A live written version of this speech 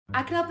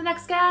I can help the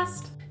next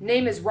guest.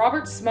 Name is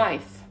Robert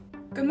Smythe.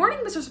 Good morning,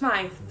 Mr.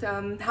 Smythe.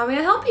 How may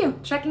I help you?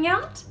 Checking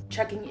out?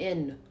 Checking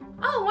in.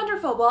 Oh,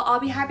 wonderful. Well, I'll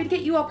be happy to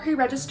get you all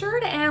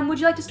pre-registered. And would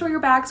you like to store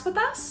your bags with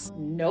us?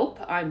 Nope,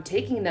 I'm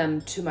taking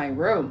them to my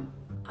room.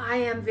 I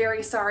am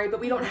very sorry, but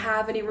we don't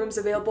have any rooms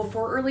available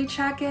for early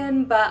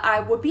check-in, but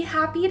I would be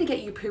happy to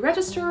get you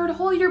pre-registered,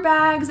 hold your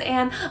bags,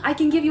 and I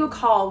can give you a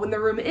call when the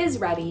room is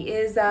ready.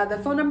 Is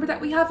the phone number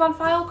that we have on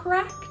file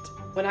correct?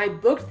 When I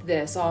booked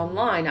this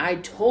online, I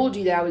told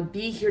you that I would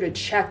be here to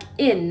check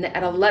in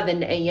at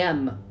 11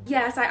 a.m.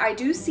 Yes, I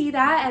do see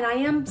that, and I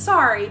am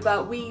sorry,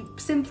 but we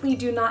simply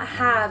do not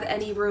have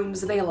any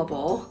rooms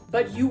available.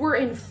 But you were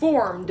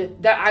informed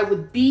that I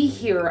would be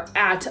here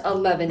at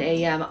 11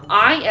 a.m.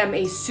 I am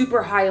a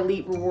Super High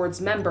Elite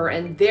Rewards member,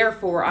 and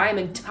therefore I am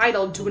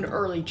entitled to an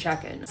early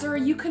check-in. Sir,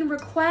 you can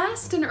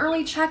request an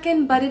early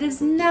check-in, but it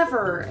is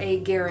never a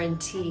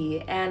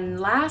guarantee.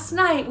 And last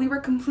night we were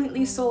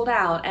completely sold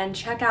out, and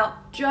checkout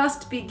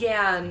just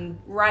began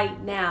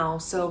right now,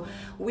 so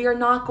we are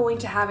not going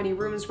to have any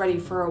rooms ready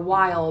for a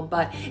while.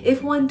 But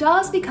if one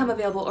does become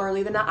available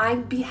early, then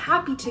I'd be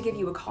happy to give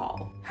you a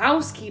call.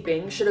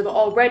 Housekeeping should have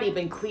already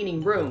been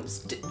cleaning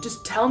rooms.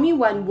 Just tell me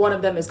when one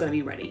of them is going to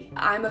be ready.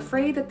 I'm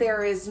afraid that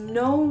there is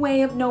no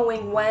way of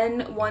knowing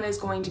when one is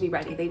going to be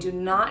ready. They do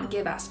not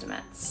give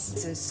estimates.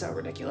 This is so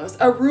ridiculous.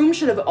 A room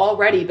should have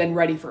already been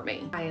ready for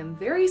me. I am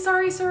very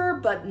sorry, sir,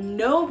 but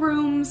no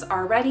rooms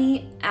are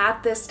ready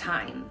at this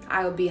time.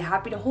 I would be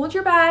happy to hold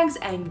your bags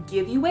and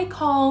give you a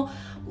call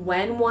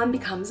when one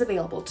becomes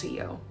available to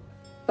you.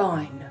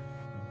 Fine.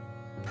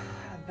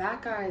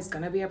 That guy is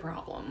gonna be a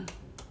problem.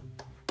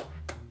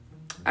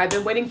 I've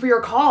been waiting for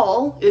your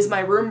call. Is my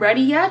room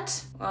ready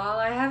yet? Well,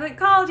 I haven't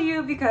called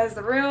you because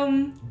the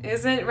room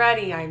isn't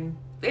ready. I'm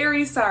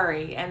very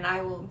sorry, and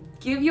I will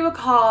give you a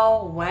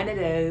call when it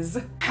is.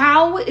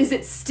 How is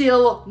it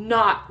still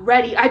not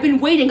ready? I've been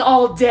waiting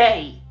all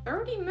day.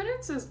 30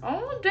 minutes is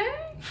all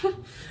day?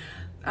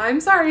 I'm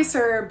sorry,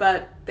 sir,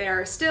 but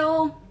there are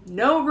still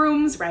no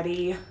rooms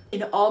ready.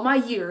 In all my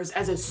years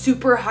as a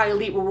Super High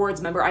Elite Rewards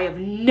member, I have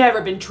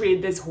never been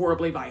treated this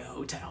horribly by a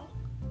hotel.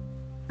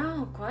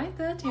 Oh, quite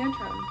the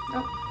tantrum.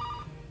 Oh.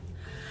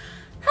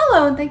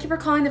 Hello, and thank you for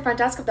calling the front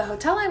desk of the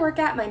hotel I work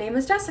at. My name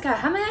is Jessica.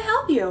 How may I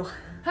help you?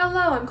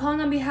 Hello, I'm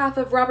calling on behalf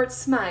of Robert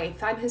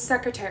Smythe. I'm his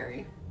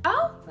secretary.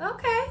 Oh,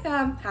 okay.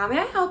 How may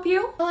I help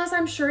you? Well, as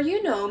I'm sure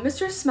you know,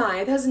 Mr.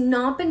 Smythe has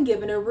not been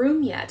given a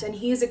room yet, and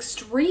he is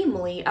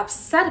extremely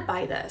upset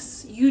by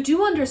this. You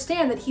do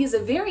understand that he is a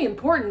very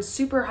important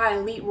Super High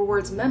Elite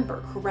Rewards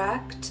member,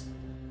 correct?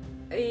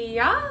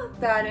 Yeah,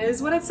 that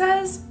is what it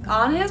says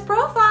on his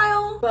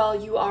profile.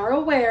 Well, you are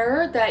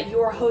aware that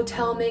your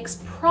hotel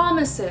makes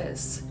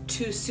promises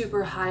to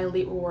Super High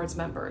Elite Rewards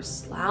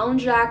members.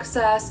 Lounge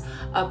access,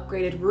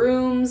 upgraded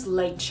rooms,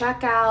 late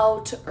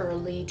checkout,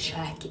 early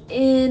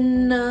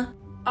check-in.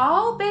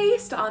 All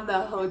based on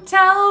the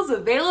hotel's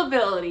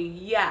availability,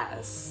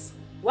 yes.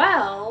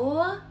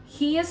 Well,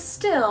 he is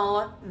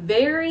still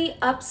very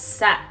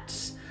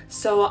upset.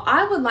 So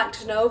I would like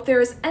to know if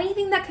there is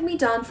anything that can be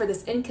done for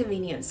this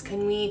inconvenience.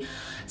 Can we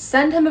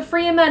send him a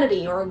free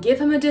amenity or give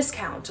him a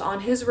discount on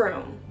his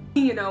room?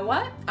 You know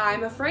what?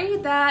 I'm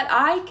afraid that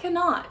I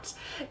cannot.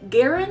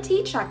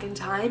 Guaranteed check-in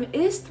time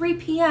is 3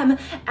 p.m.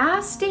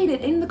 as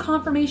stated in the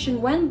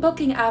confirmation when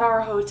booking at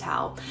our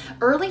hotel.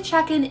 Early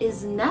check-in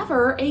is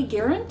never a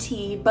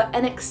guarantee, but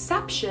an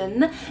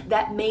exception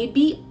that may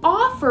be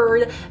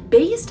offered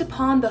based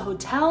upon the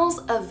hotel's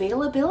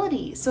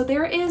availability. So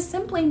there is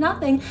simply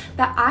nothing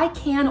that I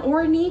can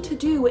or need to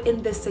do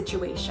in this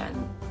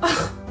situation.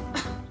 The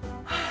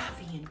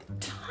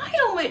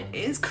entitlement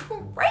is crazy!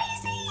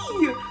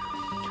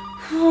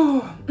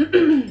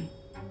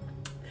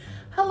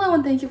 Hello,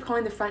 and thank you for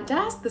calling the front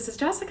desk. This is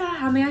Jessica.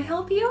 How may I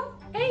help you?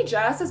 Hey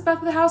Jess, it's Beth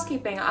with the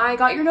housekeeping. I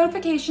got your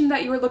notification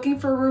that you were looking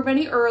for a room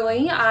ready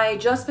early. I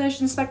just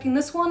finished inspecting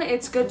this one.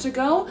 It's good to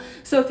go.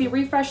 So if you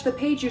refresh the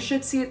page, you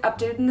should see it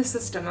updated in the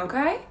system,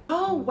 okay?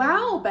 Oh,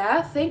 wow,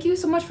 Beth. Thank you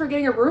so much for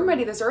getting a room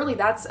ready this early.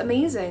 That's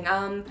amazing.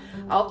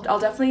 I'll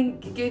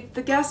definitely give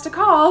the guest a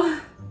call.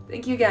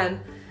 Thank you again.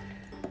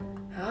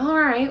 All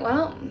right,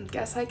 well,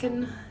 guess I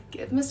can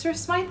give Mr.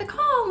 Smythe a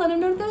call, let him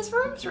know that his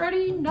room's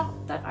ready.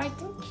 Not that I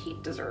think he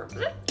deserves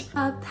it.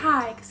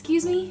 Hi,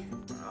 excuse me?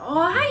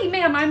 Oh, hi,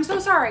 ma'am, I'm so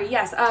sorry.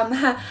 Yes,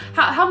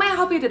 how may I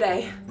help you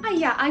today? Hi,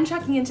 yeah, I'm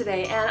checking in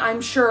today, and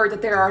I'm sure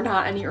that there are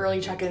not any early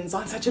check-ins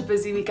on such a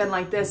busy weekend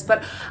like this,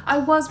 but I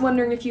was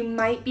wondering if you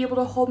might be able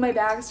to hold my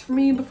bags for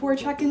me before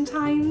check-in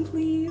time,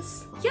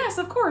 please? Yes,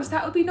 of course,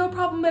 that would be no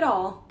problem at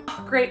all.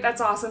 Oh, great,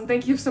 that's awesome.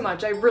 Thank you so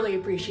much. I really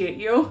appreciate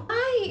you.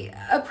 I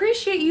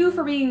appreciate you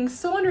for being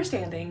so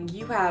understanding.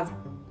 You have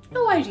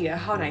no idea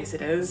how nice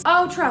it is.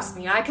 Oh, trust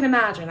me, I can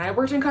imagine. I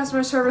worked in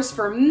customer service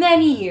for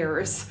many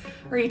years.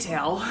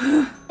 Retail.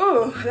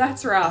 Oh,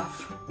 that's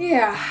rough.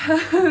 Yeah,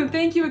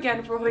 thank you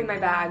again for holding my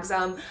bags.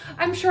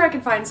 I'm sure I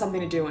can find something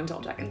to do until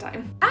check-in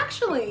time.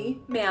 Actually,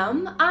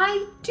 ma'am,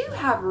 I do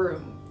have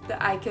room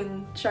that I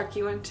can check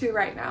you into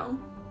right now.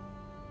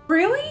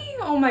 Really?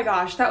 Oh my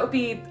gosh, that would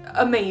be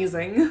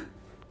amazing.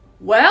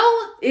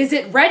 Well, is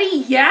it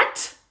ready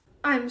yet?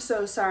 I'm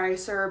so sorry,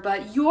 sir,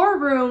 but your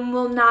room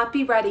will not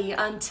be ready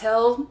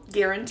until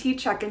guaranteed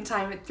check-in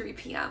time at 3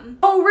 p.m.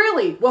 Oh,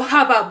 really? Well,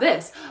 how about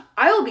this?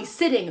 I will be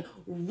sitting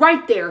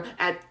right there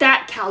at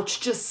that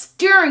couch just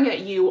staring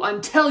at you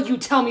until you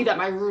tell me that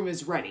my room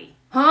is ready.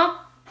 Huh?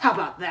 How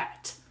about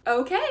that?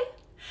 Okay.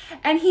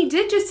 And he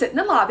did just sit in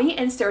the lobby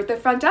and stare at the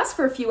front desk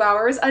for a few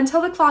hours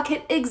until the clock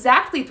hit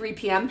exactly 3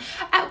 p.m.,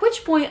 at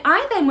which point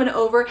I then went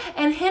over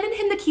and handed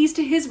him the keys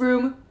to his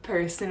room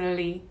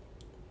personally.